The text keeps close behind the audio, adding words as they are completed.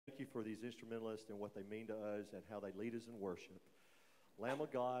you for these instrumentalists and what they mean to us and how they lead us in worship. Lamb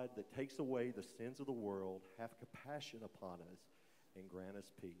of God that takes away the sins of the world, have compassion upon us and grant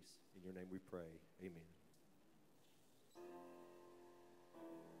us peace. In your name we pray. Amen.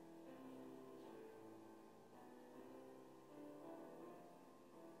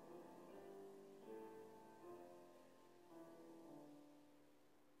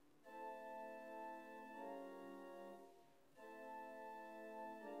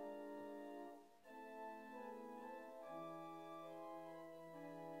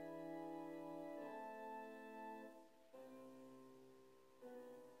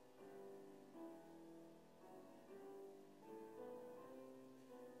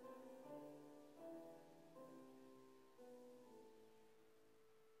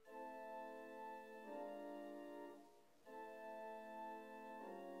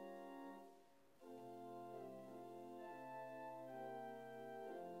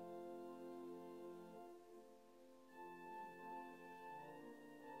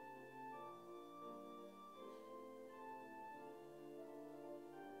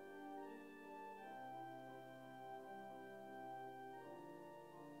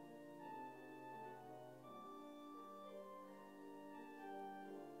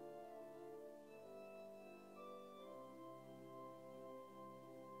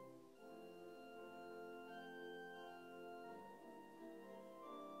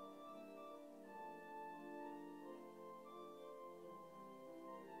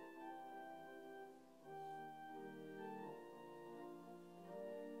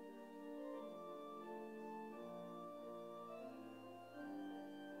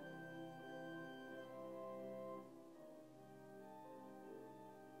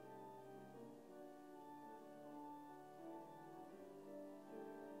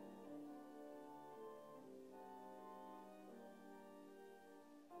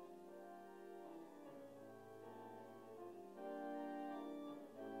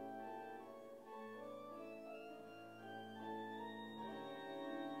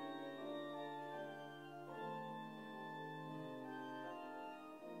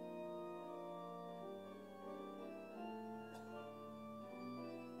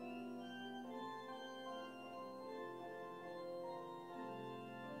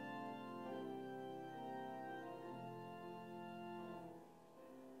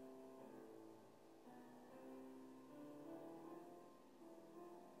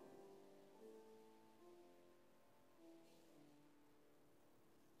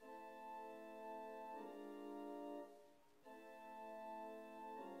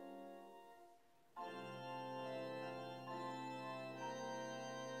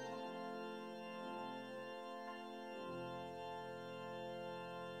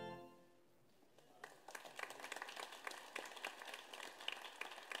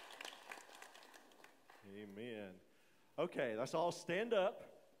 Amen. Okay, let's all stand up,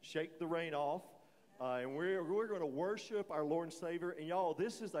 shake the rain off, and we're going to worship our Lord and Savior. And y'all,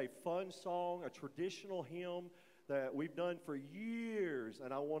 this is a fun song, a traditional hymn that we've done for years,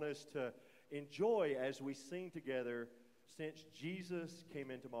 and I want us to enjoy as we sing together, Since Jesus Came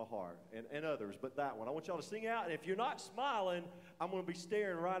Into My Heart, and others, but that one. I want y'all to sing out, and if you're not smiling, I'm going to be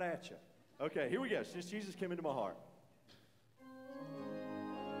staring right at you. Okay, here we go. Since Jesus Came Into My Heart.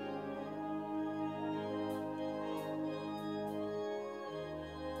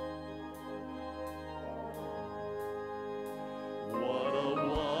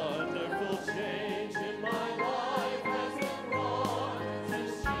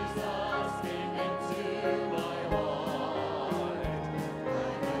 Since Jesus came into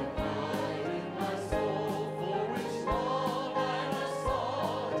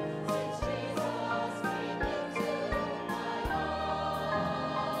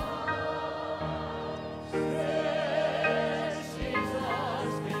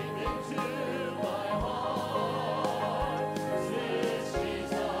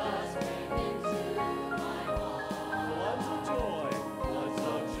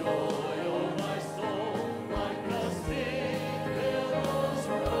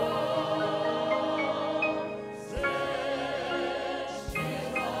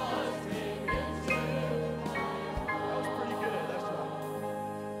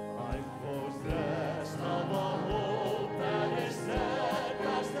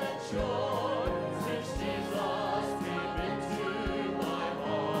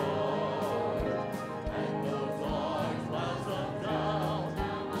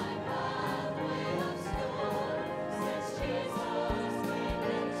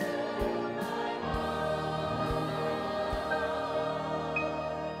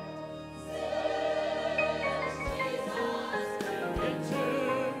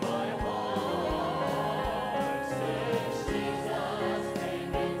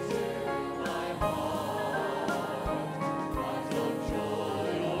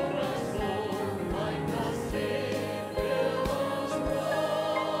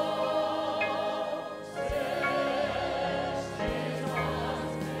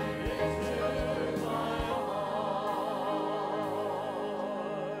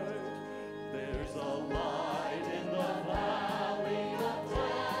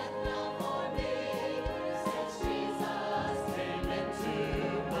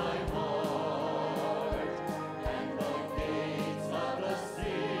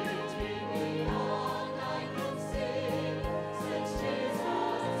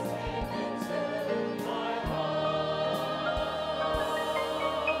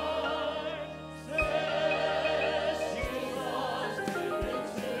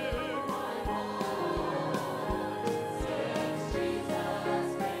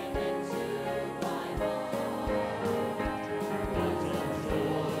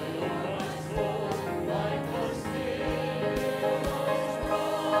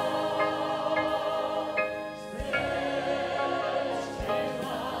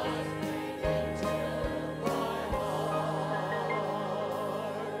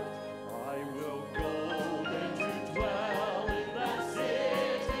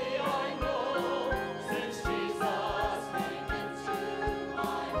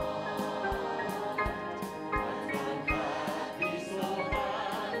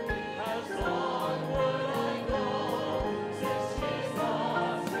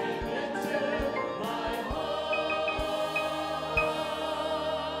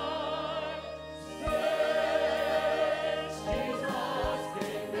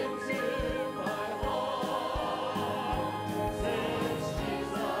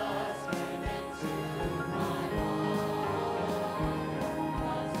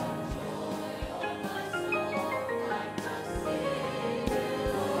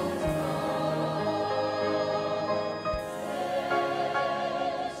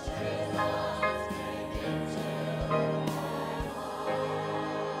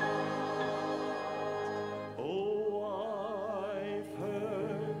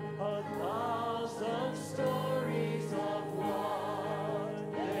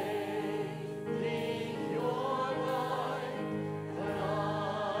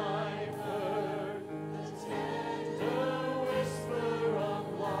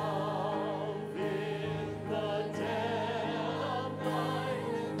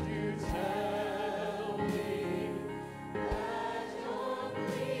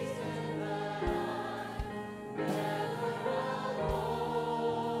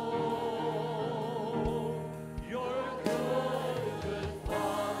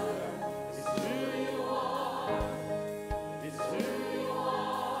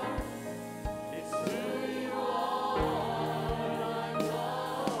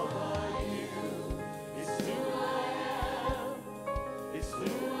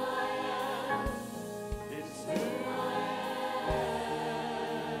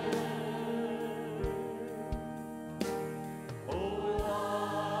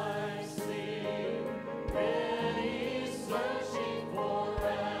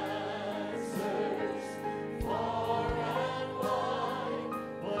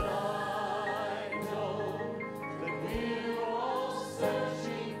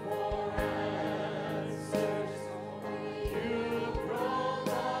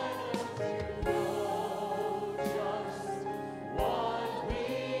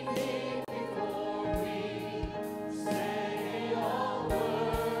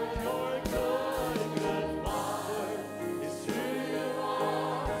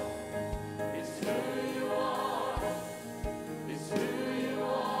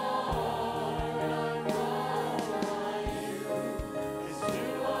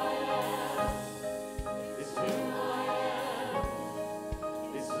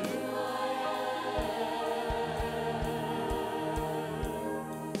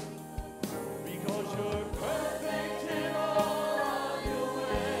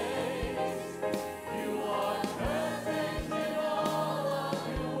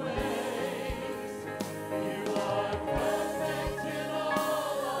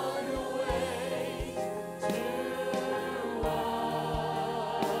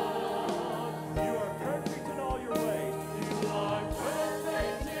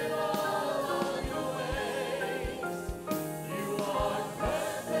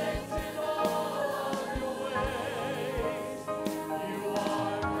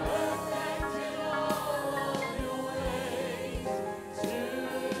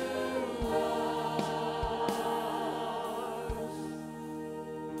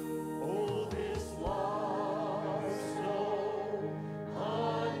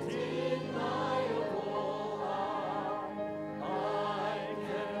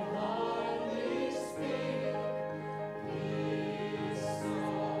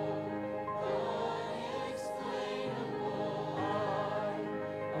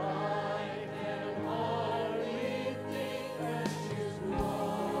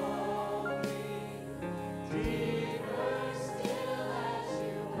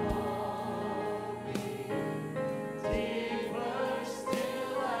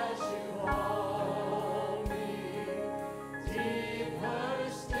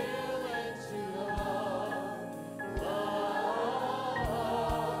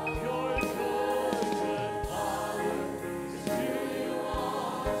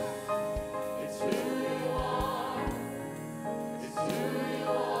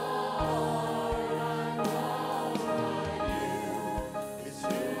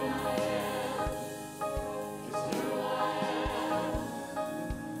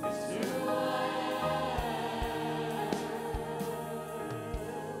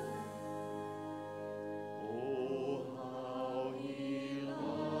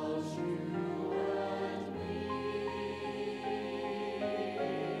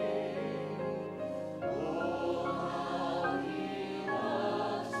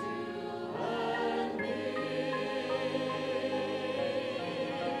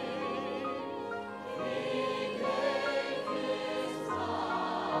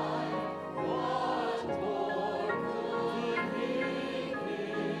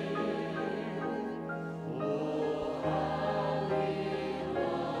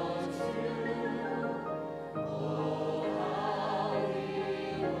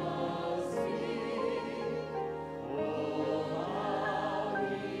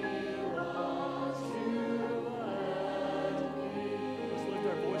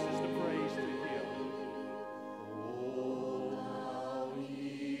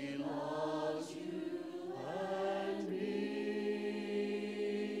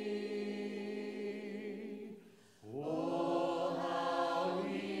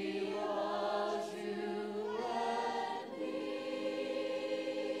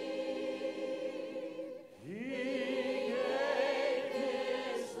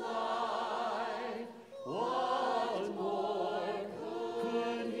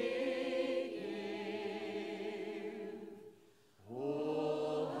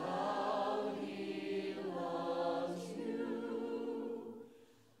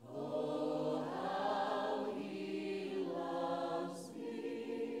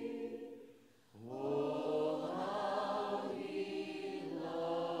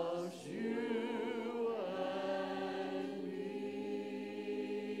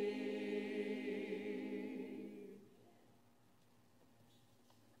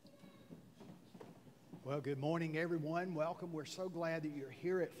Well, good morning, everyone. Welcome. We're so glad that you're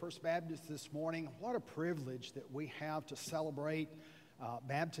here at First Baptist this morning. What a privilege that we have to celebrate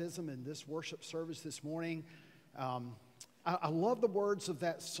baptism in this worship service this morning. I love the words of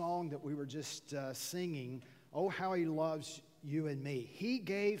that song that we were just singing, "Oh, how he loves you and me." He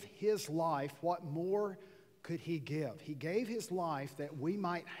gave his life. What more could he give? He gave his life that we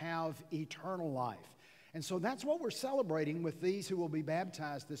might have eternal life. And so that's what we're celebrating with these who will be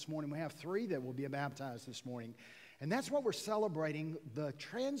baptized this morning. We have 3 that will be baptized this morning. And that's what we're celebrating, the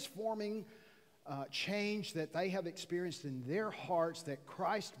transforming change that they have experienced in their hearts that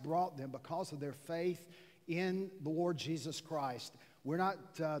Christ brought them because of their faith in the Lord Jesus Christ. We're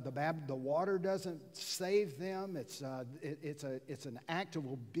not, the water doesn't save them. It's an act of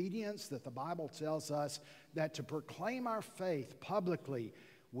obedience that the Bible tells us that to proclaim our faith publicly,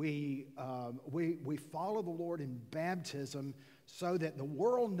 we follow the Lord in baptism so that the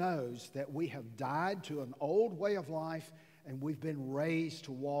world knows that we have died to an old way of life and we've been raised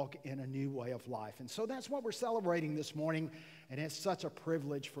to walk in a new way of life. And so that's what we're celebrating this morning, and it's such a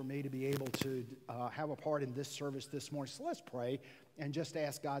privilege for me to be able to have a part in this service this morning. So let's pray and just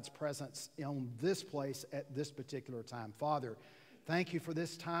ask God's presence in this place at this particular time. Father, thank you for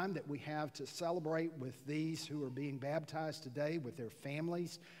this time that we have to celebrate with these who are being baptized today, with their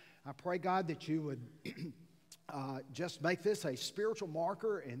families. I pray, God, that you would just make this a spiritual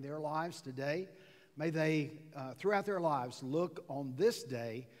marker in their lives today. May they, throughout their lives, look on this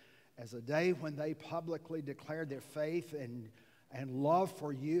day as a day when they publicly declared their faith and love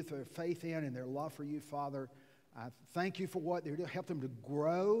for you, their faith in and their love for you, Father. I thank you for what they're doing. Help them to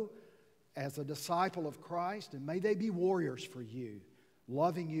grow as a disciple of Christ, and may they be warriors for you,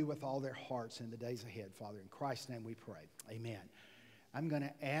 loving you with all their hearts in the days ahead, Father. In Christ's name we pray. Amen. I'm going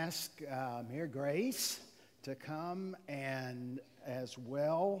to ask Mary Grace to come and as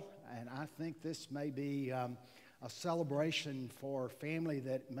well, and I think this may be a celebration for a family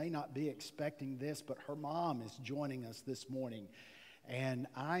that may not be expecting this, but her mom is joining us this morning. And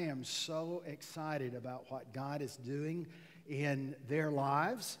I am so excited about what God is doing in their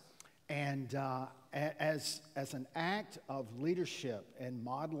lives. And as an act of leadership and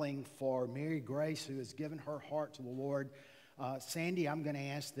modeling for Mary Grace, who has given her heart to the Lord, Sandy, I'm going to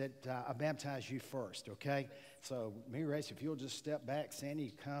ask that I baptize you first, okay? So, Mary Grace, if you'll just step back,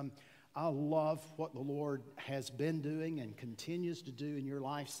 Sandy, come. I love what the Lord has been doing and continues to do in your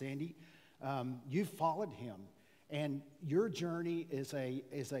life, Sandy. You've followed him. And your journey is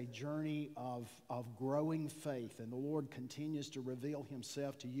a journey of growing faith, and the Lord continues to reveal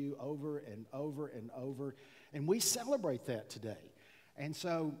himself to you over and over and over, and we celebrate that today. And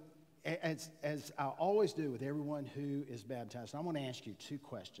so, as I always do with everyone who is baptized, I want to ask you 2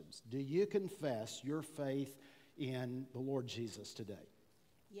 questions. Do you confess your faith in the Lord Jesus today?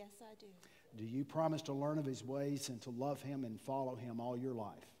 Yes, I do. Do you promise to learn of his ways and to love him and follow him all your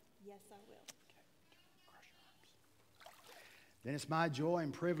life? Yes, I will. Then it's my joy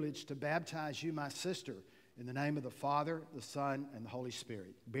and privilege to baptize you, my sister, in the name of the Father, the Son, and the Holy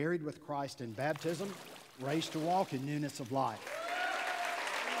Spirit, buried with Christ in baptism, raised to walk in newness of life.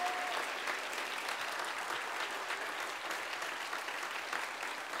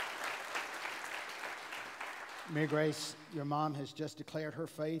 Mary Grace, your mom has just declared her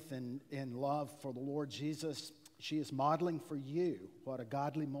faith and love for the Lord Jesus. She is modeling for you what a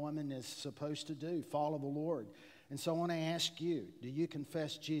godly woman is supposed to do, follow the Lord. And so I want to ask you, do you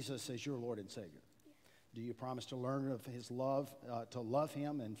confess Jesus as your Lord and Savior? Yes. Do you promise to learn of his love, to love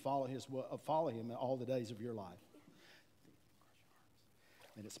him and follow him all the days of your life? Yes.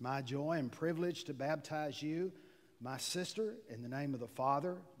 And it's my joy and privilege to baptize you, my sister, in the name of the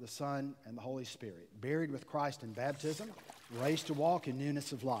Father, the Son, and the Holy Spirit, buried with Christ in baptism, raised to walk in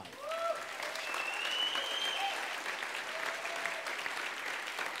newness of life.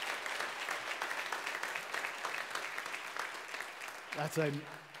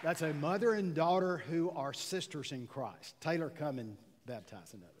 That's a mother and daughter who are sisters in Christ. Taylor, come and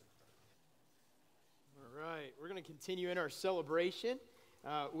baptize another. All right, we're going to continue in our celebration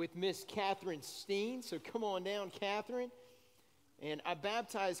with Miss Catherine Steen. So come on down, Catherine. And I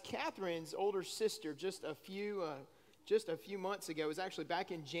baptized Catherine's older sister just a few just a few months ago. It was actually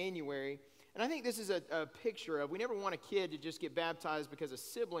back in January. And I think this is a picture of, we never want a kid to just get baptized because a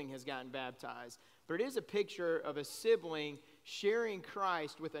sibling has gotten baptized. But it is a picture of a sibling sharing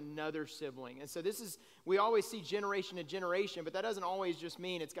Christ with another sibling. And so this is, we always see generation to generation, but that doesn't always just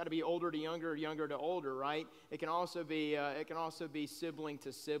mean it's got to be older to younger, younger to older, right? It can also be sibling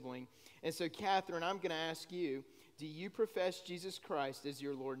to sibling. And so, Catherine, I'm going to ask you, do you profess Jesus Christ as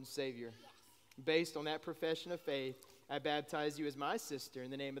your Lord and Savior? Based on that profession of faith, I baptize you as my sister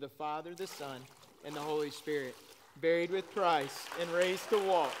in the name of the Father, the Son, and the Holy Spirit, buried with Christ and raised to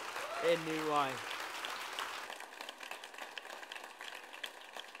walk in new life.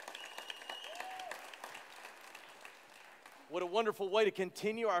 What a wonderful way to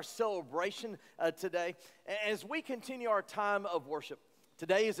continue our celebration today. As we continue our time of worship,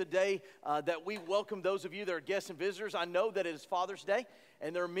 today is a day that we welcome those of you that are guests and visitors. I know that it is Father's Day,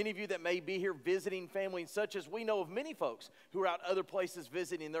 and there are many of you that may be here visiting family, and such as we know of many folks who are out other places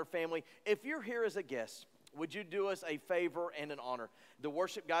visiting their family. If you're here as a guest, would you do us a favor and an honor? The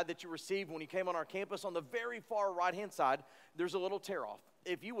worship guide that you received when you came on our campus, on the very far right-hand side, there's a little tear-off.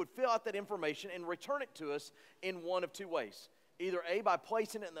 If you would fill out that information and return it to us in one of two ways. Either A, by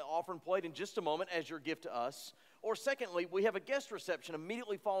placing it in the offering plate in just a moment as your gift to us, or secondly, we have a guest reception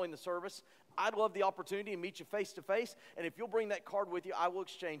immediately following the service. I'd love the opportunity to meet you face-to-face, and if you'll bring that card with you, I will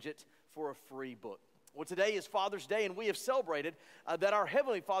exchange it for a free book. Well, today is Father's Day, and we have celebrated that our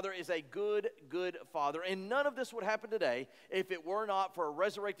Heavenly Father is a good, good Father, and none of this would happen today if it were not for a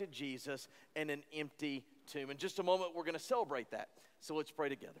resurrected Jesus and an empty tomb. In just a moment, we're going to celebrate that. So let's pray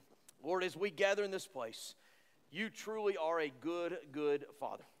together. Lord, as we gather in this place, you truly are a good, good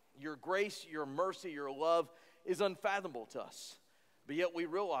Father. Your grace, your mercy, your love is unfathomable to us. But yet we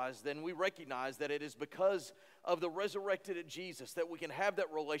realize, then we recognize that it is because of the resurrected Jesus that we can have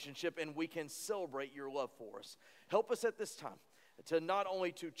that relationship and we can celebrate your love for us. Help us at this time to not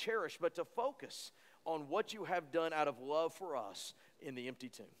only to cherish, but to focus on what you have done out of love for us in the empty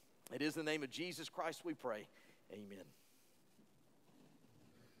tomb. It is in the name of Jesus Christ we pray. Amen.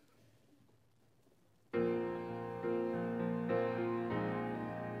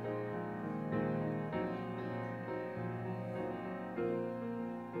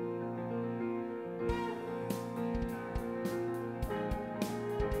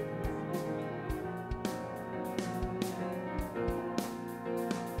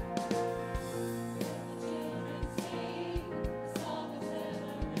 Song of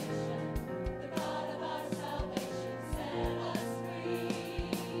celebration, the God of our salvation.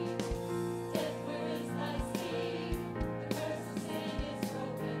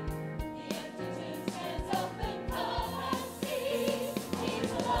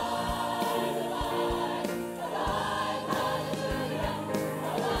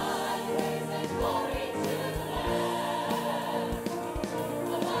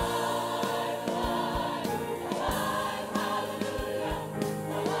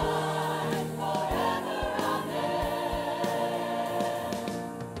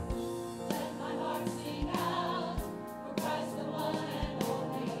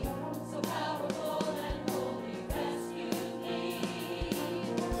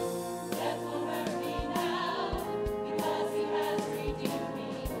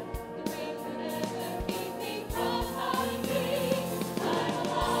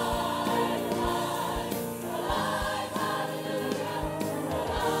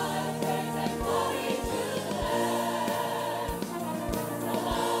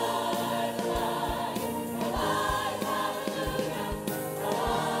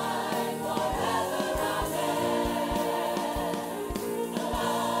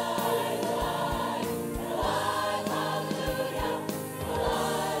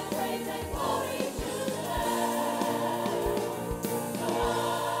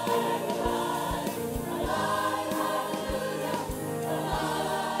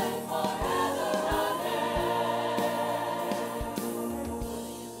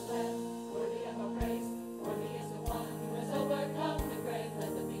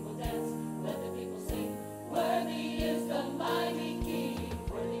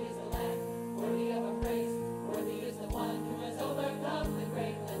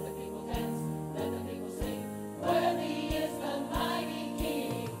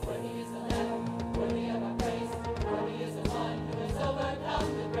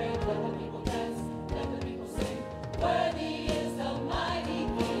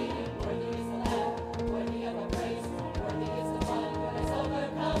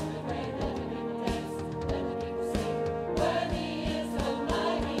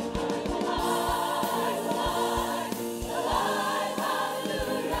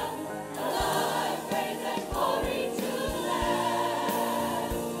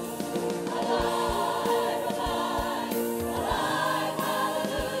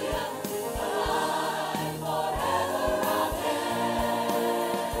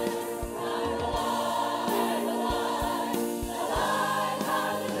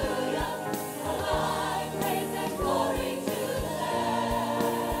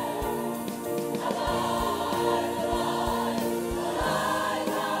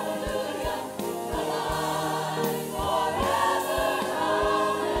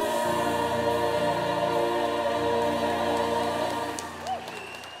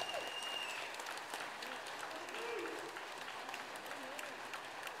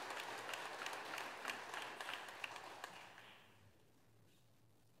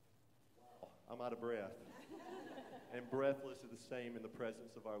 I'm out of breath. And breathless is the same in the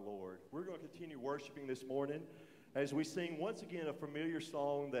presence of our Lord. We're going to continue worshiping this morning as we sing once again a familiar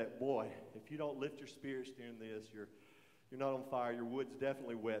song that, boy, if you don't lift your spirits during this, you're not on fire. Your wood's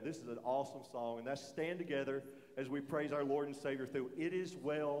definitely wet. This is an awesome song, and that's Stand Together as we praise our Lord and Savior through It Is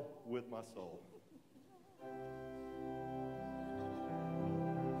Well With My Soul.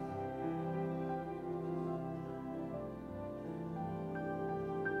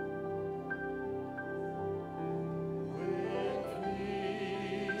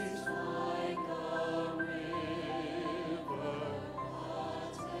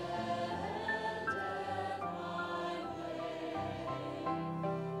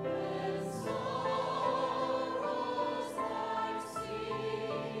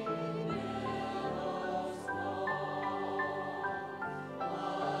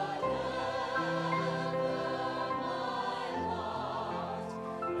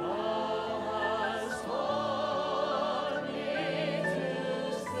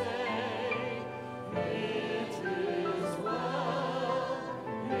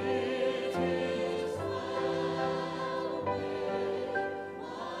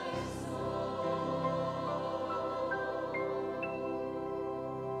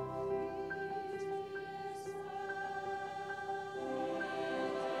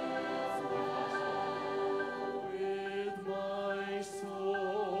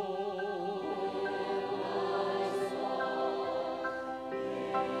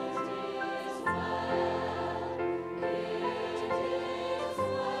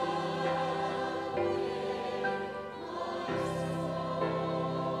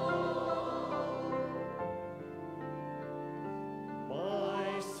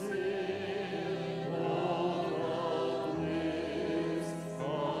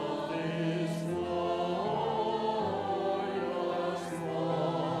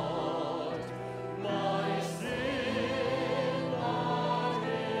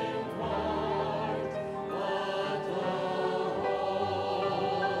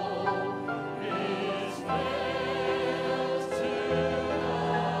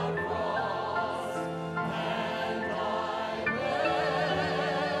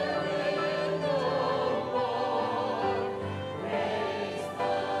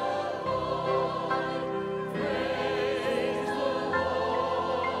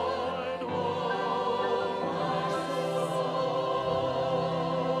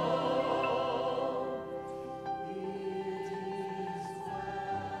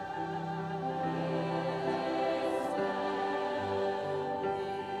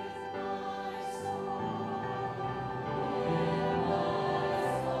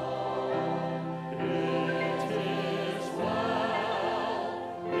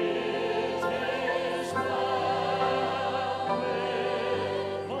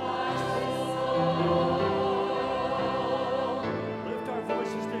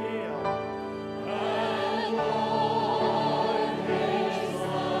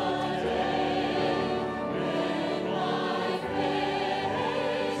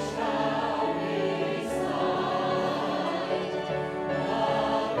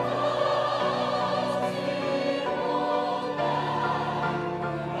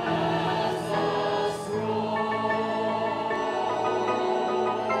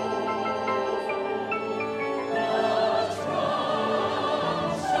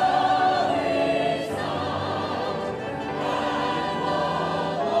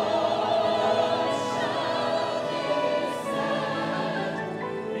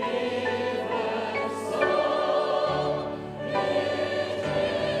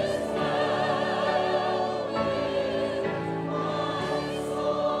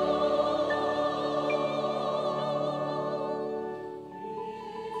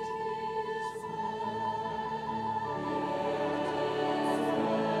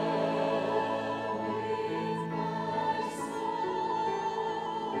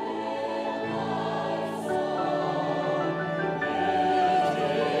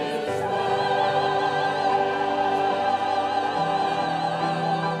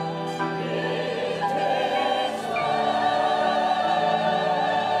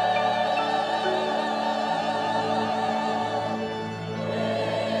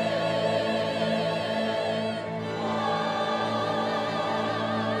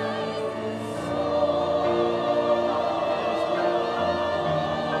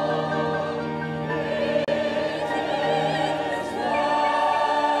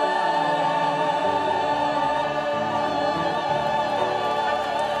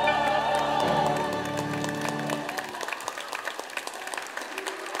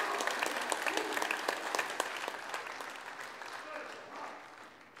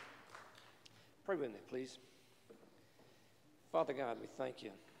 Pray with me, please. Father God, we thank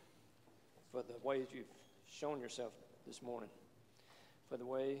you for the ways you've shown yourself this morning, for the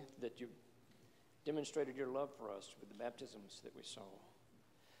way that you demonstrated your love for us with the baptisms that we saw.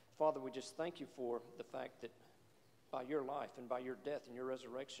 Father, we just thank you for the fact that by your life and by your death and your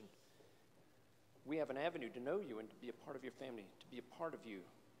resurrection, we have an avenue to know you and to be a part of your family, to be a part of you,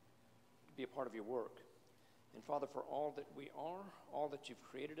 to be a part of your work. And Father, for all that we are, all that you've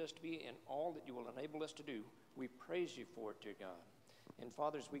created us to be, and all that you will enable us to do, we praise you for it, dear God. And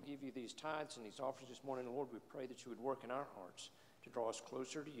Father, as we give you these tithes and these offerings this morning, Lord, we pray that you would work in our hearts to draw us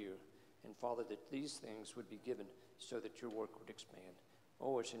closer to you. And Father, that these things would be given so that your work would expand.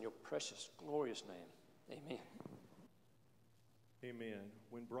 Oh, it's in your precious, glorious name. Amen. Amen.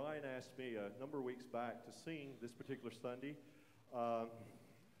 When Brian asked me a number of weeks back to sing this particular Sunday, I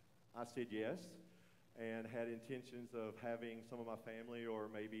said yes, and had intentions of having some of my family or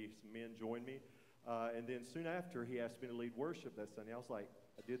maybe some men join me. And then soon after, he asked me to lead worship that Sunday. I was like,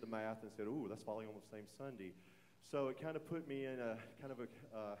 I did the math and said, ooh, that's falling on the same Sunday. So it kind of put me in a kind of a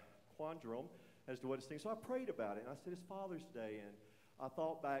quandrum as to what to sing. So I prayed about it, and I said, it's Father's Day, and I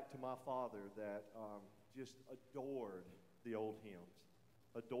thought back to my father that just adored the old hymns,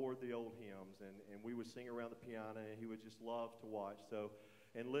 and we would sing around the piano, and he would just love to watch,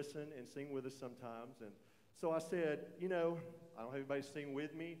 and listen and sing with us sometimes. And so I said, I don't have anybody sing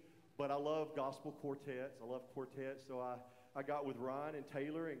with me, but I love gospel quartets. I love quartets, so I got with Ryan and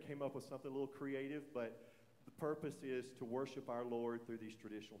Taylor and came up with something a little creative, but the purpose is to worship our Lord through these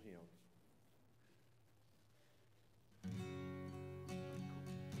traditional hymns.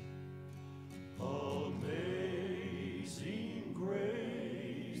 Amazing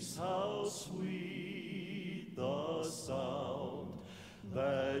grace, how sweet the sound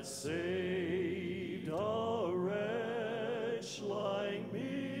that saved a wretch like me.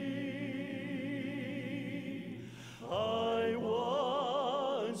 I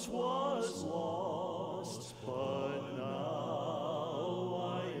once was lost, but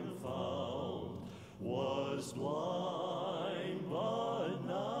now I am found, was blind, but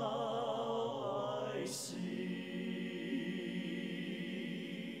now I see.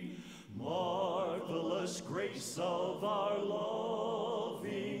 Marvelous grace of our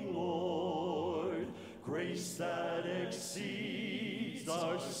loving Lord, grace that exceeds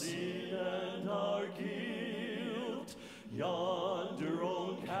our sin and our guilt. Yonder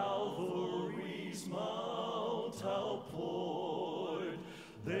on Calvary's mount outpoured,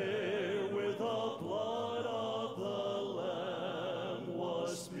 there where the blood of the Lamb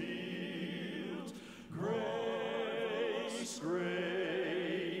was spilled. Grace,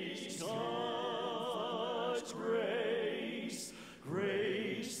 grace, such grace,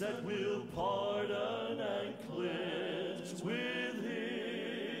 grace that will pardon and cleanse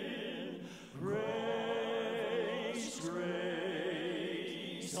within. Grace,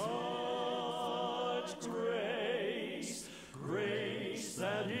 grace, such grace, grace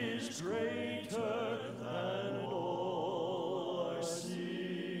that is greater than all our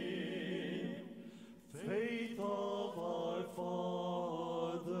sin. Faith of our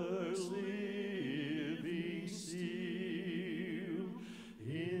fathers living still,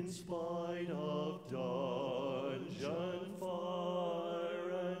 in spite of dungeon,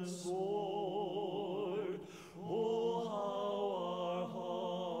 fire, and sword. Oh, how our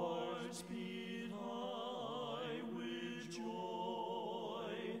hearts beat high with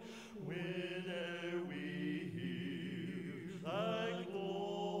joy whene'er we hear that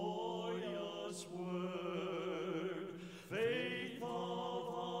glorious word. Faith of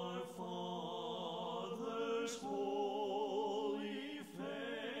our fathers, holy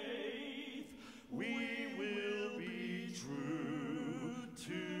faith, we will be true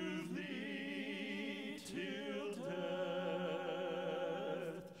to thee till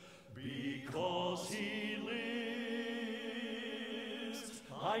death. Because he lives,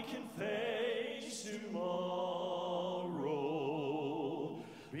 I can face tomorrow.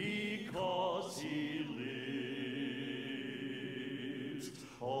 Because he lives,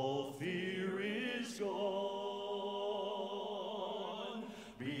 all fear is gone.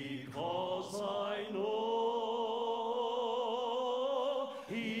 Because I know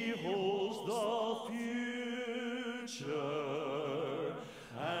he holds the future,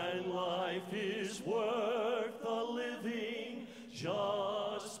 and life is worth the living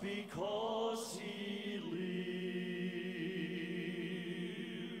just because he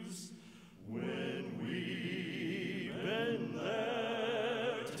lives. When we've been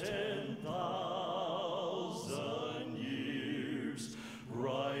there 10,000 years,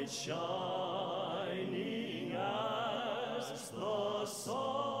 bright shining as the sun,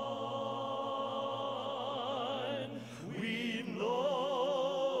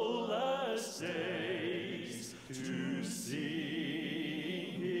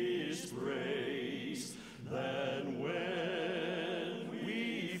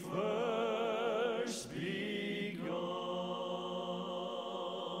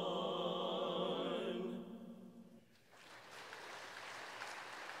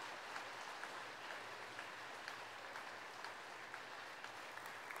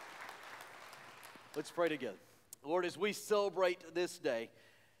 Let's pray together. Lord, as we celebrate this day,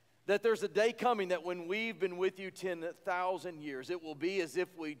 that there's a day coming that when we've been with you 10,000 years, it will be as if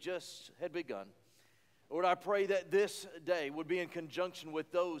we just had begun. Lord, I pray that this day would be in conjunction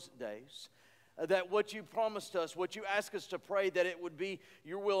with those days, that what you promised us, what you ask us to pray, that it would be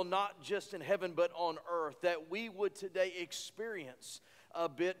your will not just in heaven but on earth, that we would today experience a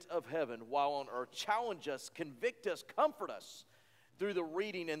bit of heaven while on earth. Challenge us, convict us, comfort us through the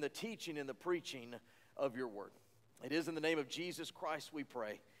reading and the teaching and the preaching of your word. It is in the name of Jesus Christ we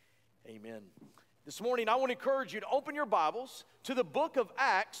pray. Amen. This morning I want to encourage you to open your Bibles to the book of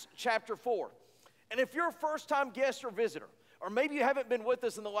Acts chapter 4. And if you're a first-time guest or visitor, or maybe you haven't been with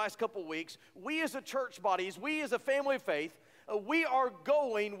us in the last couple weeks, we as a church body, we as a family of faith, we are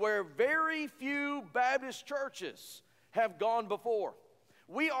going where very few Baptist churches have gone before.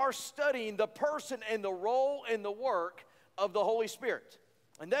 We are studying the person and the role and the work of the Holy Spirit.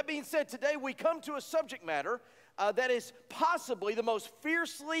 And that being said, today we come to a subject matter that is possibly the most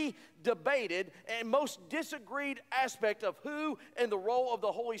fiercely debated and most disagreed aspect of who and the role of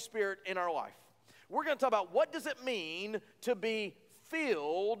the Holy Spirit in our life. We're going to talk about what does it mean to be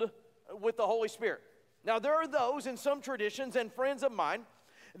filled with the Holy Spirit. Now, there are those in some traditions and friends of mine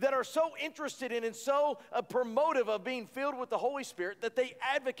that are so interested in and so promotive of being filled with the Holy Spirit that they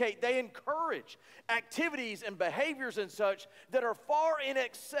advocate, they encourage activities and behaviors and such that are far in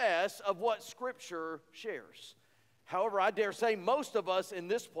excess of what Scripture shares. However, I dare say most of us in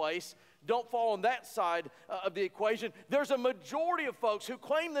this place don't fall on that side of the equation. There's a majority of folks who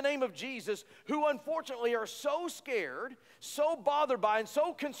claim the name of Jesus who unfortunately are so scared, so bothered by, and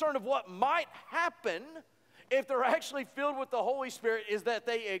so concerned of what might happen if they're actually filled with the Holy Spirit is that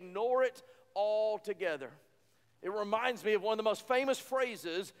they ignore it altogether. It reminds me of one of the most famous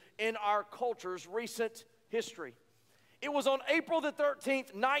phrases in our culture's recent history. It was on April the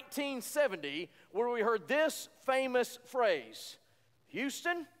 13th, 1970, where we heard this famous phrase,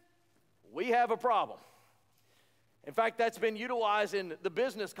 "Houston, we have a problem." In fact, that's been utilized in the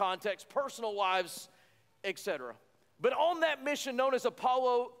business context, personal lives, etc. But on that mission known as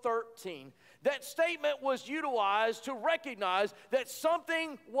Apollo 13, that statement was utilized to recognize that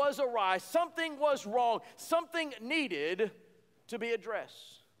something was awry, something was wrong, something needed to be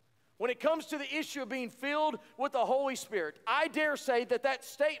addressed. When it comes to the issue of being filled with the Holy Spirit, I dare say that that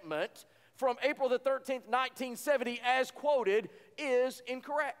statement from April the 13th, 1970, as quoted, is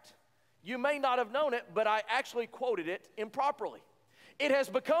incorrect. You may not have known it, but I actually quoted it improperly. It has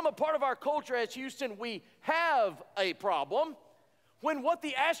become a part of our culture as Houston, we have a problem, when what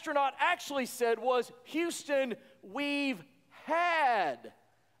the astronaut actually said was, Houston, we've had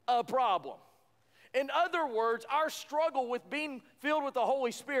a problem. In other words, our struggle with being filled with the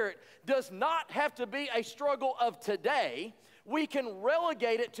Holy Spirit does not have to be a struggle of today. We can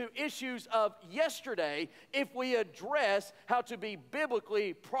relegate it to issues of yesterday if we address how to be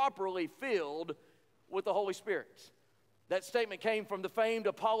biblically properly filled with the Holy Spirit. That statement came from the famed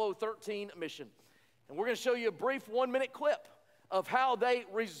Apollo 13 mission. And we're going to show you a brief 1-minute clip of how they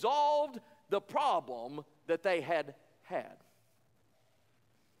resolved the problem that they had had.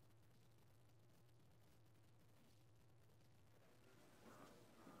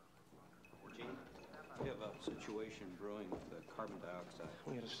 We have a situation brewing with the carbon dioxide.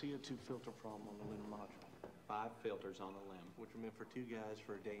 We had a CO2 filter problem on the LIM module, 5 filters on the limb. which were meant for 2 guys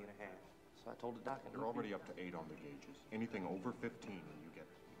for a day and a half. So I told the doc, You're already up to 8 on the gauges. Anything over 15 and you get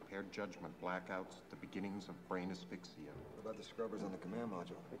impaired judgment, blackouts, the beginnings of brain asphyxia. What about the scrubbers on the command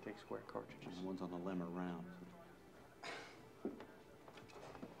module? They take square cartridges. The ones on the limb are round.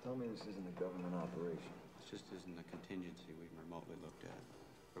 Tell me this isn't a government operation. This just isn't a contingency we've remotely looked at.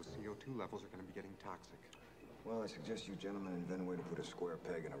 Those CO2 levels are going to be getting toxic. Well, I suggest you gentlemen invent a way to put a square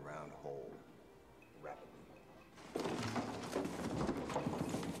peg in a round hole. Rapidly.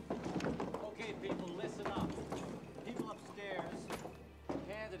 Okay, people, listen up. People upstairs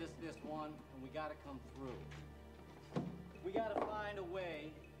handed us this one, and we gotta come through. We gotta find a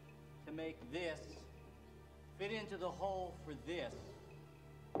way to make this fit into the hole for this,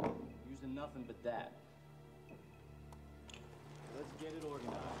 using nothing but that. Let's get it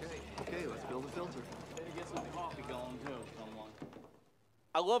organized. Okay, let's build a filter. Better get some coffee going, too, someone.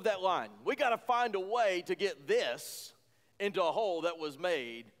 I love that line. We got to find a way to get this into a hole that was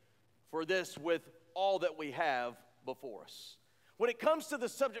made for this with all that we have before us. When it comes to the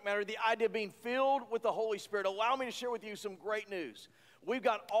subject matter, the idea of being filled with the Holy Spirit, allow me to share with you some great news. We've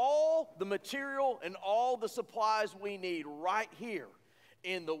got all the material and all the supplies we need right here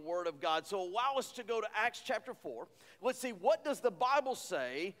in the Word of God. So allow us to go to Acts chapter 4. Let's see, what does the Bible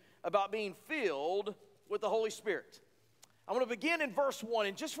say about being filled with the Holy Spirit? I'm going to begin in verse 1,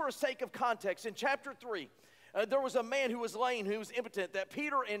 and just for the sake of context, in chapter 3, there was a man who was lame, who was impotent, that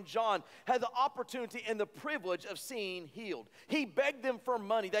Peter and John had the opportunity and the privilege of seeing healed. He begged them for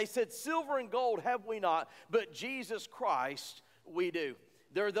money. They said, silver and gold have we not, but Jesus Christ we do.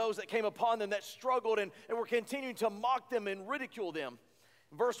 There are those that came upon them that struggled and were continuing to mock them and ridicule them.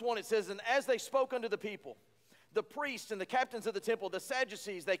 In verse 1 it says, and as they spoke unto the people, the priests and the captains of the temple, the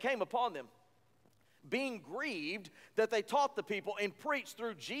Sadducees, they came upon them, being grieved that they taught the people and preached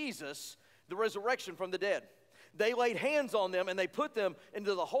through Jesus the resurrection from the dead. They laid hands on them, and they put them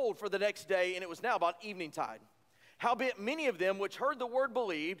into the hold for the next day, and it was now about eventide. Howbeit many of them which heard the word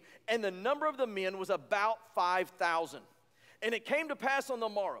believed, and the number of the men was about 5,000. And it came to pass on the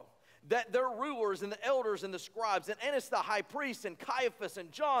morrow that their rulers and the elders and the scribes, and Annas the high priest, and Caiaphas,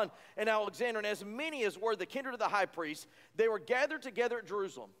 and John, and Alexander, and as many as were the kindred of the high priest, they were gathered together at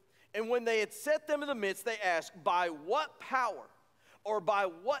Jerusalem. And when they had set them in the midst, they asked, by what power or by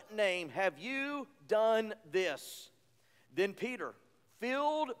what name have you done this? Then Peter,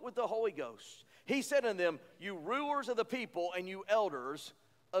 filled with the Holy Ghost, he said unto them, you rulers of the people and you elders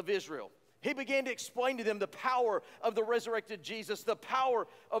of Israel. He began to explain to them the power of the resurrected Jesus, the power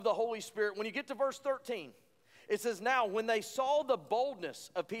of the Holy Spirit. When you get to verse 13, it says, now when they saw the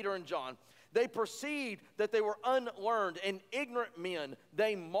boldness of Peter and John, they perceived that they were unlearned and ignorant men.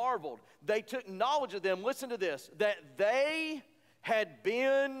 They marveled. They took knowledge of them. Listen to this, that they had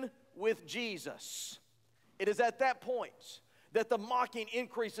been with Jesus. It is at that point that the mocking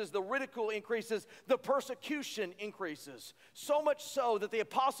increases, the ridicule increases, the persecution increases. So much so that the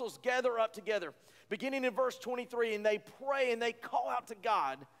apostles gather up together, beginning in verse 23, and they pray and they call out to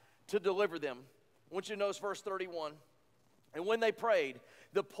God to deliver them. I want you to notice verse 31. And when they prayed,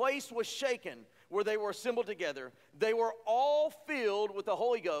 the place was shaken where they were assembled together. They were all filled with the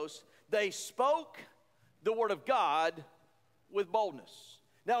Holy Ghost. They spoke the word of God with boldness.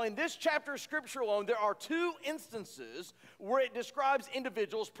 Now, in this chapter of Scripture alone, there are two instances where it describes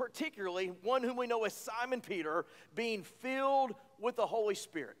individuals, particularly one whom we know as Simon Peter, being filled with the Holy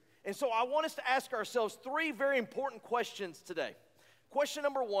Spirit. And so I want us to ask ourselves three very important questions today. Question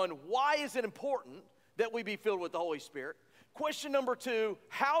number one, why is it important that we be filled with the Holy Spirit? Question number two,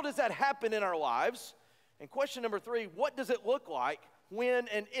 how does that happen in our lives? And question number three, what does it look like when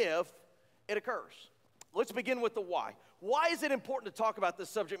and if it occurs? Let's begin with the why. Why is it important to talk about this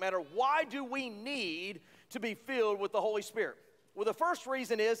subject matter? Why do we need to be filled with the Holy Spirit? Well, the first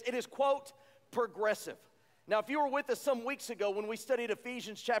reason is it is, quote, progressive. Now, if you were with us some weeks ago when we studied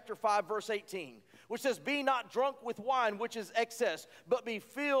Ephesians chapter 5, verse 18, which says, be not drunk with wine, which is excess, but be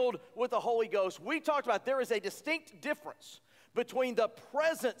filled with the Holy Ghost. We talked about there is a distinct difference between the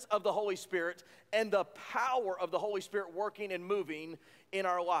presence of the Holy Spirit and the power of the Holy Spirit working and moving in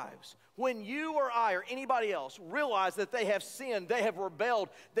our lives. When you or I or anybody else realize that they have sinned, they have rebelled,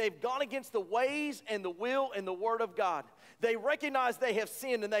 they've gone against the ways and the will and the word of God, they recognize they have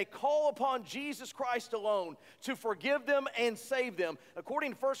sinned and they call upon Jesus Christ alone to forgive them and save them.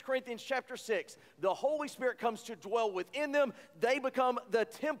 According to 1 Corinthians chapter 6, the Holy Spirit comes to dwell within them. They become the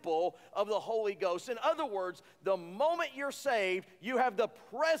temple of the Holy Ghost. In other words, the moment you're saved, you have the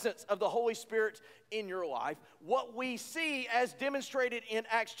presence of the Holy Spirit in your life. What we see as demonstrated in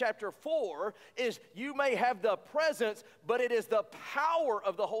Acts chapter 4 is you may have the presence, but it is the power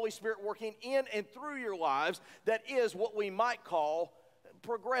of the Holy Spirit working in and through your lives that is what we might call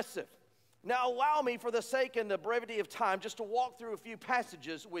progressive. Now allow me, for the sake and the brevity of time, just to walk through a few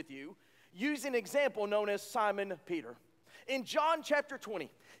passages with you using an example known as Simon Peter. In John chapter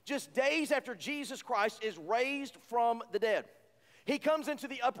 20, just days after Jesus Christ is raised from the dead, he comes into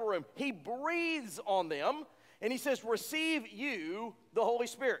the upper room. He breathes on them, and he says, receive you the Holy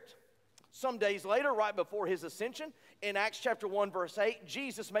Spirit. Some days later, right before his ascension, in Acts chapter 1, verse 8,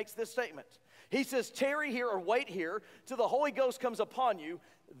 Jesus makes this statement. He says, tarry here or wait here till the Holy Ghost comes upon you.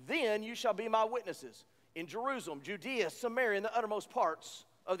 Then you shall be my witnesses in Jerusalem, Judea, Samaria, and the uttermost parts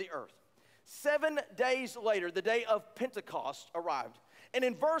of the earth. 7 days later, the day of Pentecost arrived. And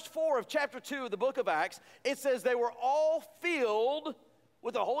in verse 4 of chapter 2 of the book of Acts, it says they were all filled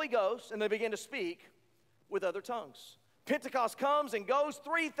with the Holy Ghost, and they began to speak with other tongues. Pentecost comes and goes.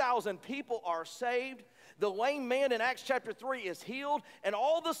 3,000 people are saved. The lame man in Acts chapter 3 is healed, and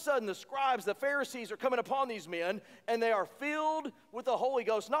all of a sudden the scribes, the Pharisees, are coming upon these men, and they are filled with the Holy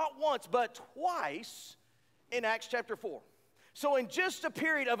Ghost, not once, but twice in Acts chapter 4. So in just a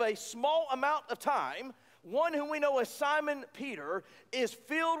period of a small amount of time, one whom we know as Simon Peter is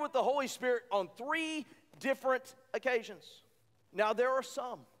filled with the Holy Spirit on 3 different occasions. Now, there are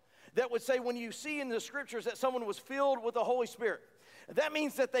some that would say when you see in the scriptures that someone was filled with the Holy Spirit, that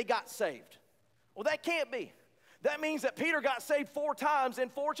means that they got saved. Well, that can't be. That means that Peter got saved 4 times in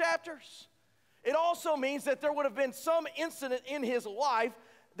 4 chapters. It also means that there would have been some incident in his life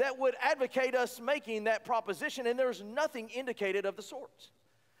that would advocate us making that proposition, and there's nothing indicated of the sort.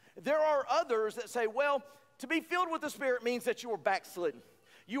 There are others that say, well, to be filled with the Spirit means that you were backslidden.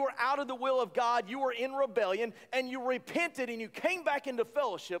 You were out of the will of God, you were in rebellion, and you repented and you came back into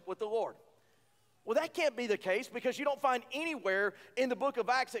fellowship with the Lord. Well, that can't be the case because you don't find anywhere in the book of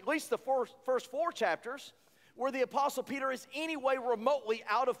Acts, at least the first 4 chapters, where the Apostle Peter is anyway remotely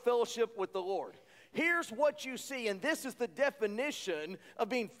out of fellowship with the Lord. Here's what you see, and this is the definition of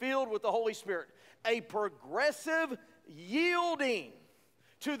being filled with the Holy Spirit: a progressive yielding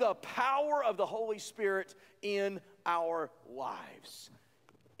to the power of the Holy Spirit in our lives.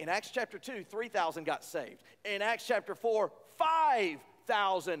 In Acts chapter 2, 3,000 got saved. In Acts chapter 4,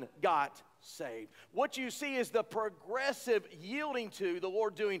 5,000 got saved. What you see is the progressive yielding to the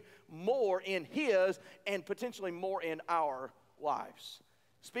Lord doing more in His and potentially more in our lives.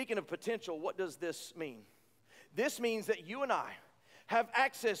 Speaking of potential, what does this mean? This means that you and I have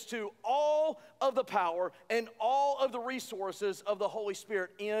access to all of the power and all of the resources of the Holy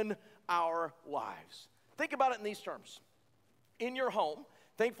Spirit in our lives. Think about it in these terms. In your home,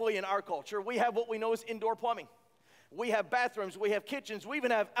 thankfully in our culture, we have what we know as indoor plumbing. We have bathrooms, we have kitchens, we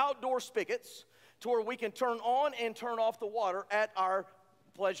even have outdoor spigots to where we can turn on and turn off the water at our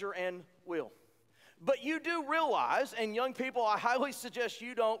pleasure and will. But you do realize, and young people, I highly suggest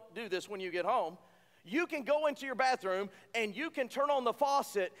you don't do this when you get home, you can go into your bathroom and you can turn on the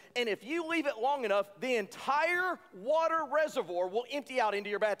faucet, and if you leave it long enough, the entire water reservoir will empty out into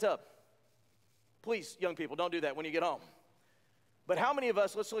your bathtub. Please, young people, don't do that when you get home. But how many of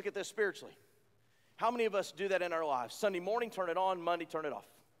us, let's look at this spiritually. How many of us do that in our lives? Sunday morning, turn it on. Monday, turn it off.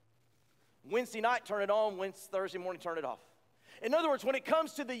 Wednesday night, turn it on. Thursday morning, turn it off. In other words, when it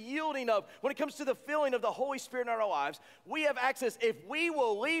comes to the yielding of, when it comes to the filling of the Holy Spirit in our lives, we have access. If we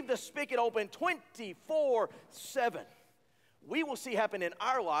will leave the spigot open 24/7, we will see happen in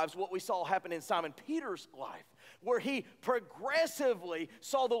our lives what we saw happen in Simon Peter's life, where he progressively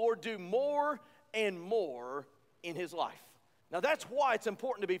saw the Lord do more and more in his life. Now, that's why it's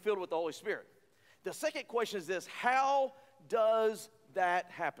important to be filled with the Holy Spirit. The second question is this: how does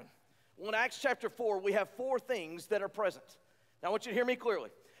that happen? Well, in Acts chapter 4, we have 4 things that are present. Now, I want you to hear me clearly.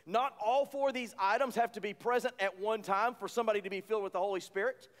 Not all 4 of these items have to be present at one time for somebody to be filled with the Holy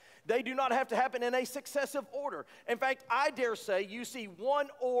Spirit. They do not have to happen in a successive order. In fact, I dare say you see 1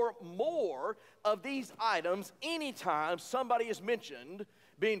 or more of these items anytime somebody is mentioned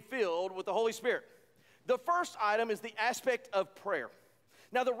being filled with the Holy Spirit. The first item is the aspect of prayer.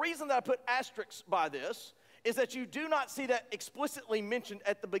 Now, the reason that I put asterisks by this is that you do not see that explicitly mentioned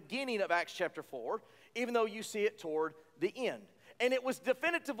at the beginning of Acts chapter 4, even though you see it toward the end. And it was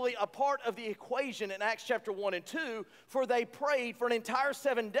definitively a part of the equation in Acts chapter 1 and 2, for they prayed for an entire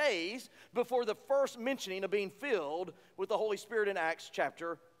 7 days before the first mentioning of being filled with the Holy Spirit in Acts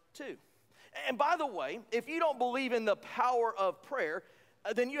chapter 2. And by the way, if you don't believe in the power of prayer,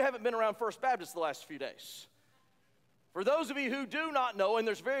 then you haven't been around First Baptist the last few days. For those of you who do not know, and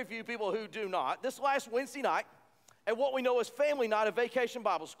there's very few people who do not, this last Wednesday night, at what we know as family night of Vacation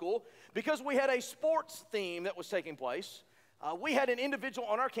Bible School, because we had a sports theme that was taking place, we had an individual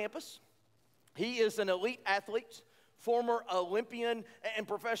on our campus. He is an elite athlete, former Olympian and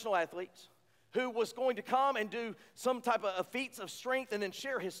professional athlete, who was going to come and do some type of feats of strength and then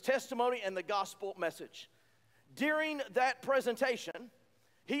share his testimony and the gospel message. During that presentation,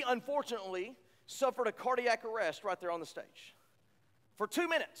 he unfortunately suffered a cardiac arrest right there on the stage. For 2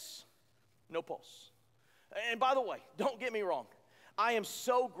 minutes, no pulse. And by the way, don't get me wrong, I am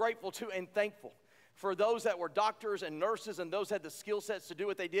so grateful to and thankful for those that were doctors and nurses and those that had the skill sets to do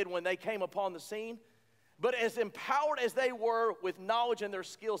what they did when they came upon the scene. But as empowered as they were with knowledge and their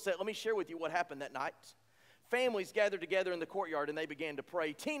skill set, let me share with you what happened that night. Families gathered together in the courtyard and they began to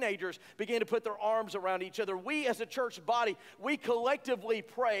pray. Teenagers began to put their arms around each other. We as a church body, we collectively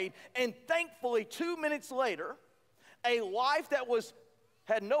prayed. And thankfully, 2 minutes later, a life that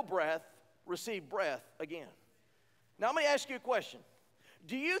had no breath received breath again. Now, let me ask you a question.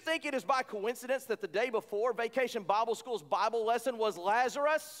 Do you think it is by coincidence that the day before Vacation Bible School's Bible lesson was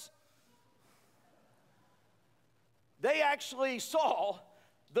Lazarus? They actually saw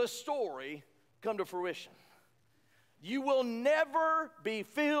the story come to fruition. You will never be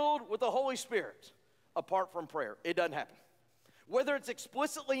filled with the Holy Spirit apart from prayer. It doesn't happen. Whether it's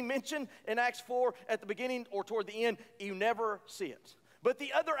explicitly mentioned in Acts 4 at the beginning or toward the end, you never see it. But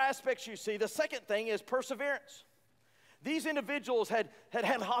the other aspects you see, the second thing is perseverance. These individuals had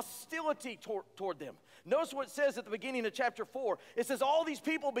hostility toward them. Notice what it says at the beginning of chapter 4. It says all these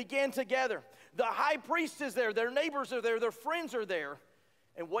people began together. The high priest is there. Their neighbors are there. Their friends are there.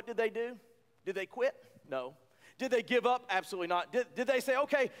 And what did they do? Did they quit? No. Did they give up? Absolutely not. Did they say,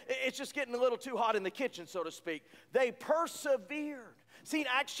 okay, it's just getting a little too hot in the kitchen, so to speak? They persevered. See, in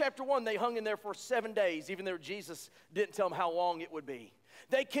Acts chapter 1, they hung in there for 7 days, even though Jesus didn't tell them how long it would be.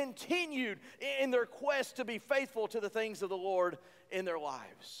 They continued in their quest to be faithful to the things of the Lord in their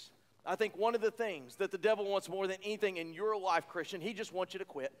lives. I think one of the things that the devil wants more than anything in your life, Christian, he just wants you to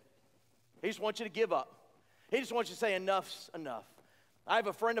quit. He just wants you to give up. He just wants you to say, enough's enough. I have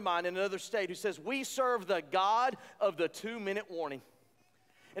a friend of mine in another state who says, we serve the God of the 2-minute warning.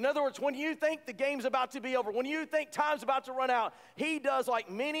 In other words, when you think the game's about to be over, when you think time's about to run out, he does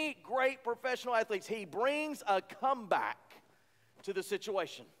like many great professional athletes. He brings a comeback to the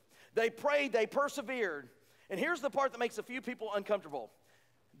situation. They prayed, they persevered. And here's the part that makes a few people uncomfortable.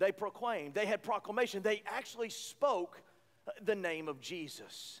 They proclaimed, they had proclamation. They actually spoke the name of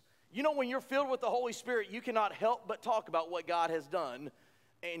Jesus. You know, when you're filled with the Holy Spirit, you cannot help but talk about what God has done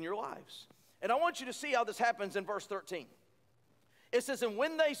in your lives. And I want you to see how this happens in verse 13. It says, and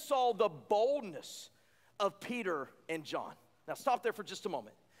when they saw the boldness of Peter and John. Now stop there for just a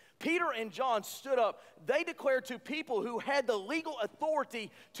moment. Peter and John stood up. They declared to people who had the legal authority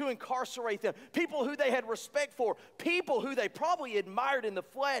to incarcerate them, people who they had respect for, people who they probably admired in the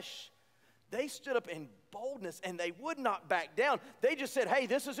flesh. They stood up in boldness and they would not back down. They just said, hey,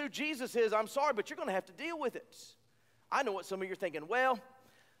 this is who Jesus is. I'm sorry, but you're going to have to deal with it. I know what some of you are thinking. Well,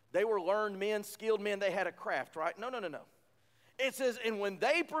 they were learned men, skilled men. They had a craft, right? No. It says, and when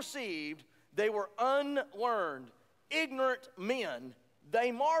they perceived they were unlearned, ignorant men,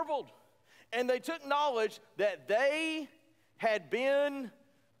 they marveled, and they took knowledge that they had been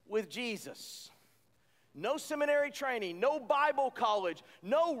with Jesus. No seminary training, no Bible college,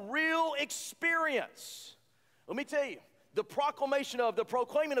 no real experience. Let me tell you, the proclamation of, the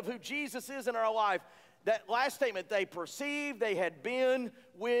proclaiming of who Jesus is in our life, that last statement, they perceived they had been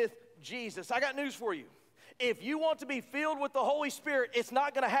with Jesus. I got news for you. If you want to be filled with the Holy Spirit, it's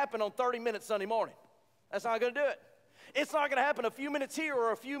not going to happen on 30 minutes Sunday morning. That's not going to do it. It's not going to happen a few minutes here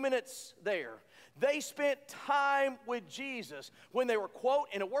or a few minutes there. They spent time with Jesus when they were, quote,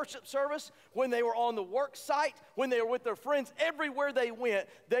 in a worship service, when they were on the work site, when they were with their friends. Everywhere they went,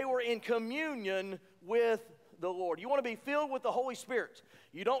 they were in communion with the Lord. You want to be filled with the Holy Spirit.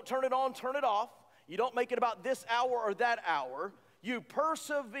 You don't turn it on, turn it off. You don't make it about this hour or that hour. You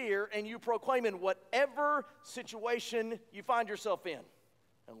persevere and you proclaim in whatever situation you find yourself in.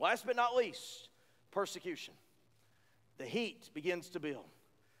 And last but not least, persecution. The heat begins to build.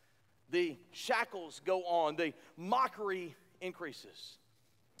 The shackles go on. The mockery increases.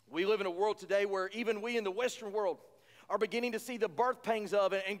 We live in a world today where even we in the Western world are beginning to see the birth pangs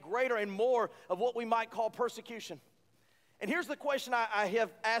of it and greater and more of what we might call persecution. And here's the question I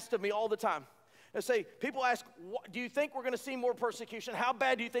have asked of me all the time. I say, people ask, do you think we're going to see more persecution? How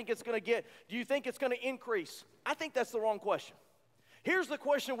bad do you think it's going to get? Do you think it's going to increase? I think that's the wrong question. Here's the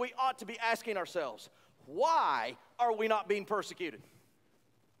question we ought to be asking ourselves. Why are we not being persecuted?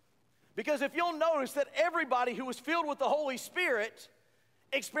 Because if you'll notice that everybody who was filled with the Holy Spirit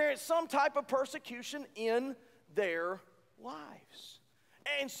experienced some type of persecution in their lives.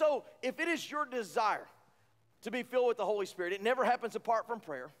 And so if it is your desire to be filled with the Holy Spirit, it never happens apart from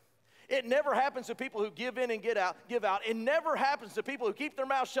prayer. It never happens to people who give in and give out. It never happens to people who keep their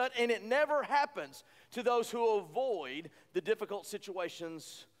mouth shut, and it never happens to those who avoid the difficult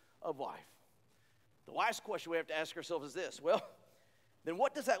situations of life. The last question we have to ask ourselves is this. Well, then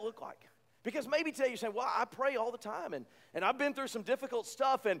what does that look like? Because maybe today you're saying, well, I pray all the time, and I've been through some difficult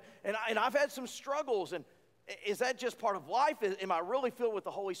stuff, and I've had some struggles, and is that just part of life? Am I really filled with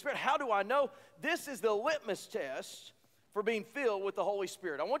the Holy Spirit? How do I know? This is the litmus test for being filled with the Holy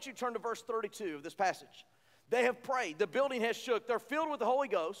Spirit. I want you to turn to verse 32 of this passage. They have prayed. The building has shook. They're filled with the Holy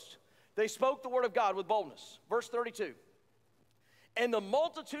Ghost. They spoke the word of God with boldness. Verse 32. And the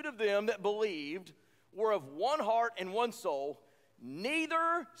multitude of them that believed were of one heart and one soul.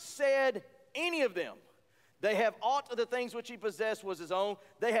 Neither said any of them, they have aught of the things which he possessed was his own.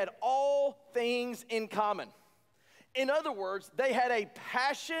 They had all things in common. In other words, they had a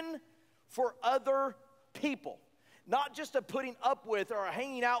passion for other people. Not just a putting up with or a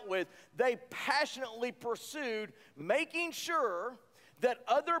hanging out with. They passionately pursued making sure that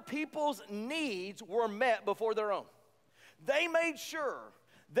other people's needs were met before their own. They made sure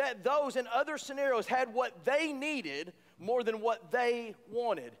that those in other scenarios had what they needed more than what they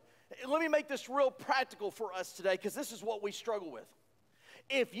wanted. Let me make this real practical for us today, because this is what we struggle with.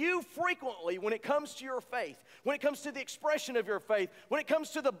 If you frequently, when it comes to your faith, when it comes to the expression of your faith, when it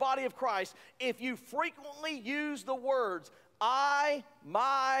comes to the body of Christ, if you frequently use the words, I,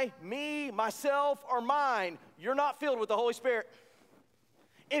 my, me, myself, or mine, you're not filled with the Holy Spirit.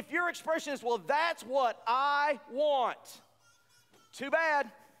 If your expression is, well, that's what I want, too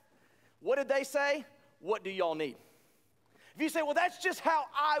bad. What did they say? What do y'all need? If you say, well, that's just how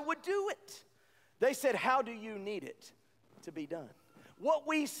I would do it, they said, how do you need it to be done? What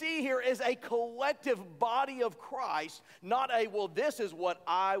we see here is a collective body of Christ, not a, well, this is what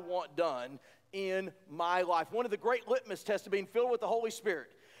I want done in my life. One of the great litmus tests of being filled with the Holy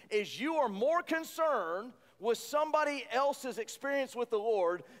Spirit is you are more concerned with somebody else's experience with the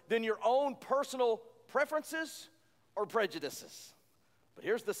Lord than your own personal preferences or prejudices. But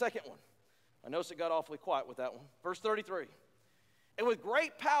here's the second one. I noticed it got awfully quiet with that one. Verse 33. And with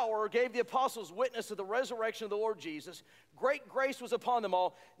great power gave the apostles witness of the resurrection of the Lord Jesus. Great grace was upon them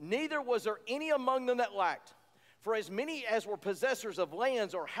all. Neither was there any among them that lacked. For as many as were possessors of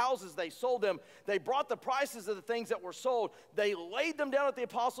lands or houses, they sold them. They brought the prices of the things that were sold. They laid them down at the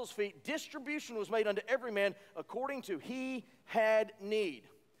apostles' feet. Distribution was made unto every man according to he had need.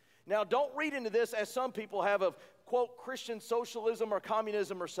 Now, don't read into this as some people have of, quote, Christian socialism or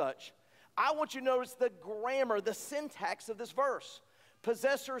communism or such. I want you to notice the grammar, the syntax of this verse.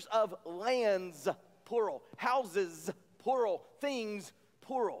 Possessors of lands, plural. Houses, plural. Things,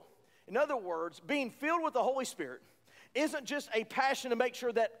 plural. In other words, being filled with the Holy Spirit isn't just a passion to make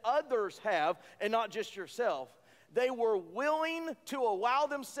sure that others have and not just yourself. They were willing to allow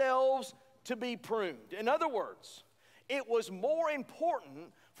themselves to be pruned. In other words, it was more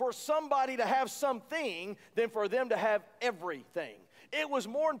important for somebody to have something than for them to have everything. It was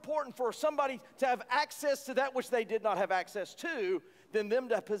more important for somebody to have access to that which they did not have access to than them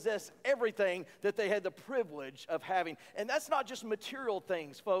to possess everything that they had the privilege of having. And that's not just material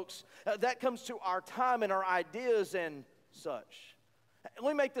things, folks. That comes to our time and our ideas and such. Let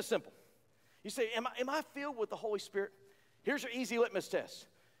me make this simple. You say, am I filled with the Holy Spirit? Here's your easy litmus test.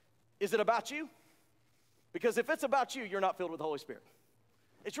 Is it about you? Because if it's about you, you're not filled with the Holy Spirit.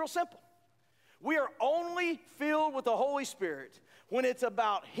 It's real simple. We are only filled with the Holy Spirit when it's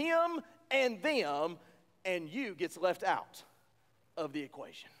about Him and them, and you gets left out of the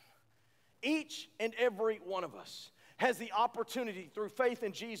equation. Each and every one of us has the opportunity through faith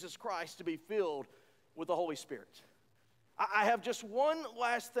in Jesus Christ to be filled with the Holy Spirit. I have just one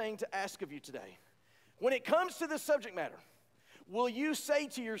last thing to ask of you today. When it comes to this subject matter, will you say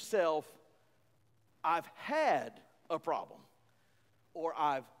to yourself, I've had a problem, or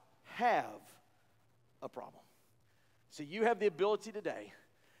I've have a problem? So you have the ability today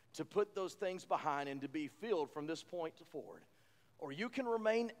to put those things behind and to be filled from this point forward. Or you can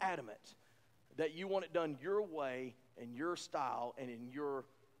remain adamant that you want it done your way, in your style, and in your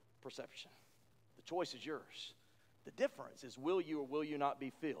perception. The choice is yours. The difference is, will you or will you not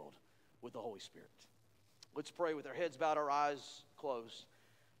be filled with the Holy Spirit? Let's pray with our heads bowed, our eyes closed.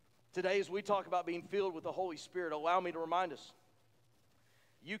 Today, as we talk about being filled with the Holy Spirit, allow me to remind us,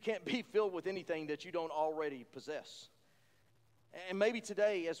 you can't be filled with anything that you don't already possess. And maybe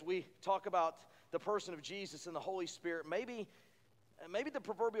today, as we talk about the person of Jesus and the Holy Spirit, maybe the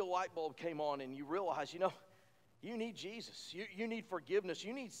proverbial light bulb came on and you realize, you need Jesus. You need forgiveness.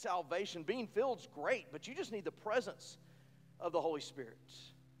 You need salvation. Being filled's great, but you just need the presence of the Holy Spirit.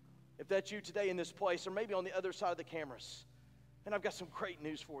 If that's you today in this place, or maybe on the other side of the cameras, and I've got some great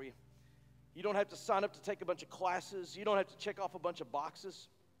news for you. You don't have to sign up to take a bunch of classes. You don't have to check off a bunch of boxes.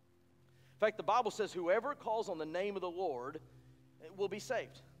 In fact, the Bible says whoever calls on the name of the Lord will be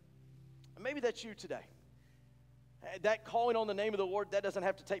saved. And maybe that's you today. That calling on the name of the Lord, that doesn't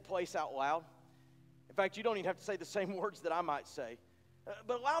have to take place out loud. In fact, you don't even have to say the same words that I might say.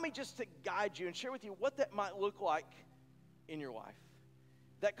 But allow me just to guide you and share with you what that might look like in your life.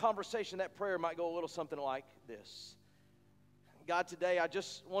 That conversation, that prayer might go a little something like this. God, today I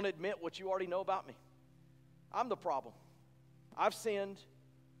just want to admit what you already know about me. I'm the problem. I've sinned.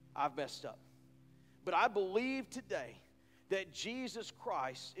 I've messed up. But I believe today that Jesus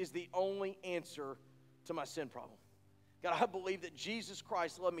Christ is the only answer to my sin problem. God, I believe that Jesus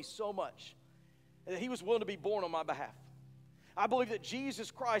Christ loved me so much and that He was willing to be born on my behalf. I believe that Jesus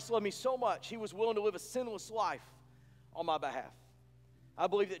Christ loved me so much He was willing to live a sinless life on my behalf. I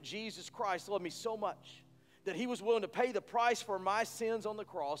believe that Jesus Christ loved me so much that He was willing to pay the price for my sins on the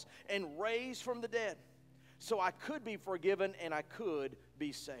cross and raise from the dead so I could be forgiven and I could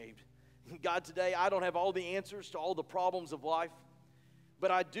be saved. God, today I don't have all the answers to all the problems of life, but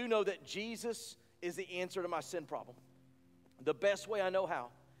I do know that Jesus is the answer to my sin problem. The best way I know how.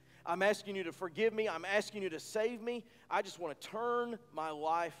 I'm asking you to forgive me. I'm asking you to save me. I just want to turn my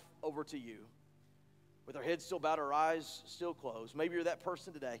life over to you. With our heads still bowed, our eyes still closed. Maybe you're that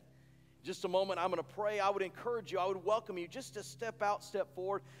person today. In just a moment, I'm going to pray. I would encourage you. I would welcome you just to step out, step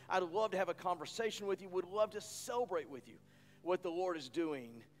forward. I'd love to have a conversation with you. Would love to celebrate with you what the Lord is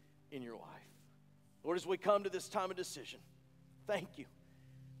doing in your life. Lord, as we come to this time of decision, thank you.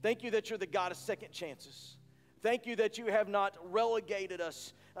 Thank you that you're the God of second chances. Thank you that you have not relegated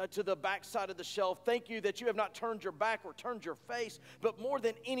us to the backside of the shelf. Thank you that you have not turned your back or turned your face. But more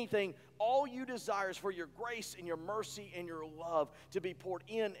than anything, all you desire is for your grace and your mercy and your love to be poured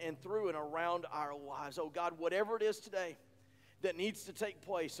in and through and around our lives. Oh God, whatever it is today that needs to take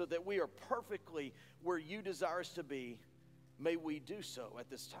place so that we are perfectly where you desire us to be, may we do so at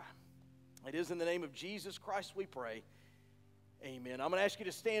this time. It is in the name of Jesus Christ we pray. Amen. I'm going to ask you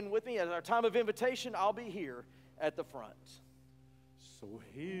to stand with me. At our time of invitation, I'll be here at the front. So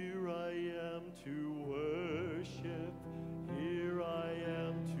here I am to worship. Here I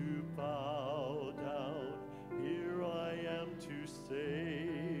am to bow down. Here I am to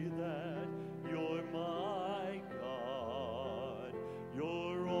say that you're my God.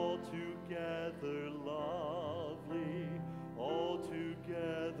 You're altogether lovely,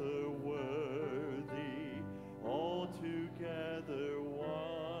 altogether worthy, altogether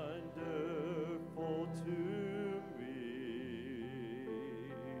wonderful to me.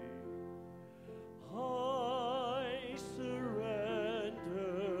 I surrender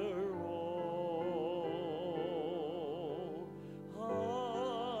all.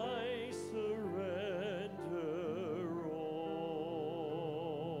 I surrender all.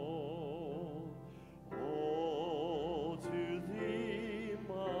 All to thee,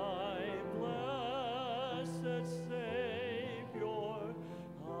 my blessed Savior,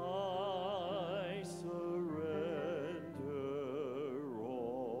 I surrender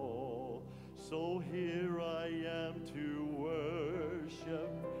all. So here I am to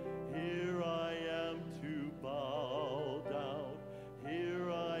worship, here I am to bow down, here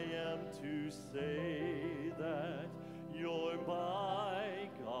I am to say that you're my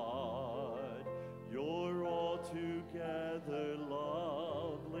God. You're altogether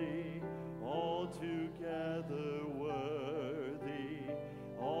lovely, altogether worthy,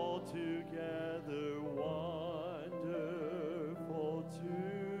 altogether wonderful to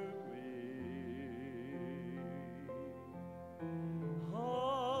me.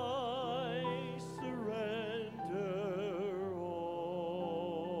 I surrender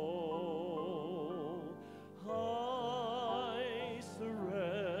all. I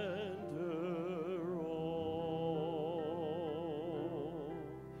surrender all.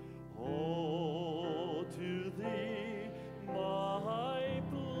 All to thee, my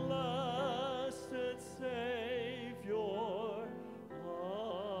blessed Savior,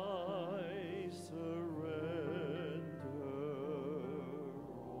 I surrender all.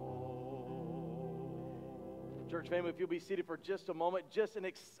 Church family, if you'll be seated for just a moment, just an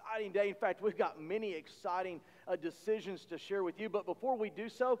exciting day. In fact, we've got many exciting decisions to share with you. But before we do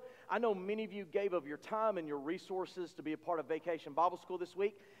so, I know many of you gave of your time and your resources to be a part of Vacation Bible School this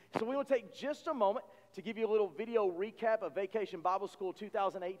week. So we want to take just a moment to give you a little video recap of Vacation Bible School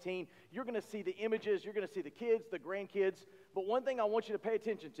 2018. You're going to see the images, you're going to see the kids, the grandkids. But one thing I want you to pay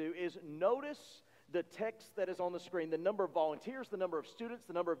attention to is notice the text that is on the screen, the number of volunteers, the number of students,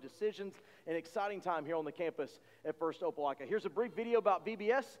 the number of decisions, an exciting time here on the campus at First Opelika. Here's a brief video about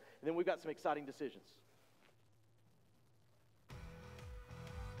VBS, and then we've got some exciting decisions.